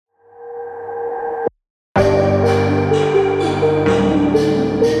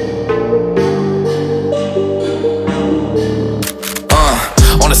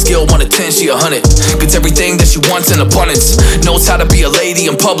10, she 100. Gets everything that she wants in abundance. Knows how to be a lady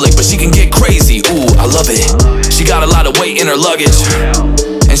in public, but she can get crazy. Ooh, I love it. She got a lot of weight in her luggage,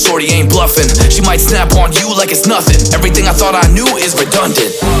 and shorty ain't bluffing. She might snap on you like it's nothing. Everything I thought I knew is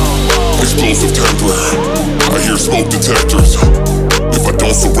redundant. Explosive temper, I hear smoke detectors. If I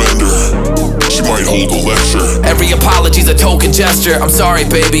don't surrender, she might hold a lecture. Every apology's a token gesture. I'm sorry,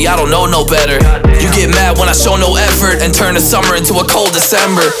 baby, I don't know no better. You get mad when I show no effort and turn the summer into a cold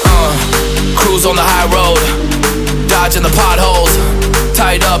December. Cruise on the high road, dodging the potholes.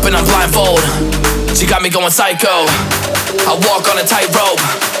 Tied up and I'm blindfold. She got me going psycho. I walk on a tightrope.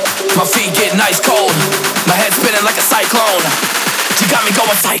 My feet getting ice cold. My head spinning like a cyclone. She got me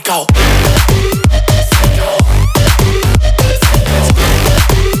going psycho.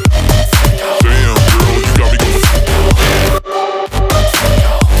 Damn, girl, you got me going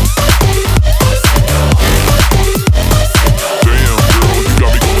Damn, girl, you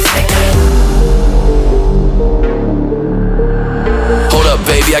got me going Hold up,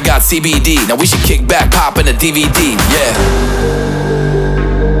 baby, I got CBD. Now we should kick back, pop in a DVD, yeah.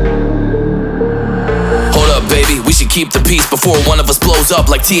 Baby, we should keep the peace before one of us blows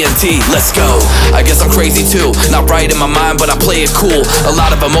up like TNT. Let's go. I guess I'm crazy too. Not right in my mind, but I play it cool. A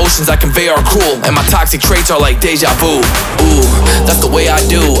lot of emotions I convey are cruel, and my toxic traits are like deja vu. Ooh, that's the way I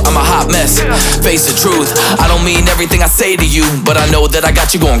do. I'm a hot mess. Face the truth. I don't mean everything I say to you, but I know that I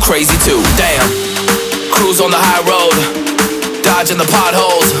got you going crazy too. Damn. Cruise on the high road, dodging the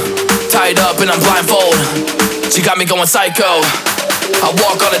potholes. Tied up and I'm blindfold. She got me going psycho. I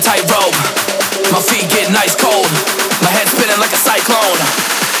walk on a tightrope. My feet getting ice cold. My head spinning like a cyclone.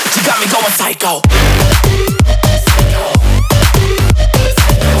 She got me going psycho.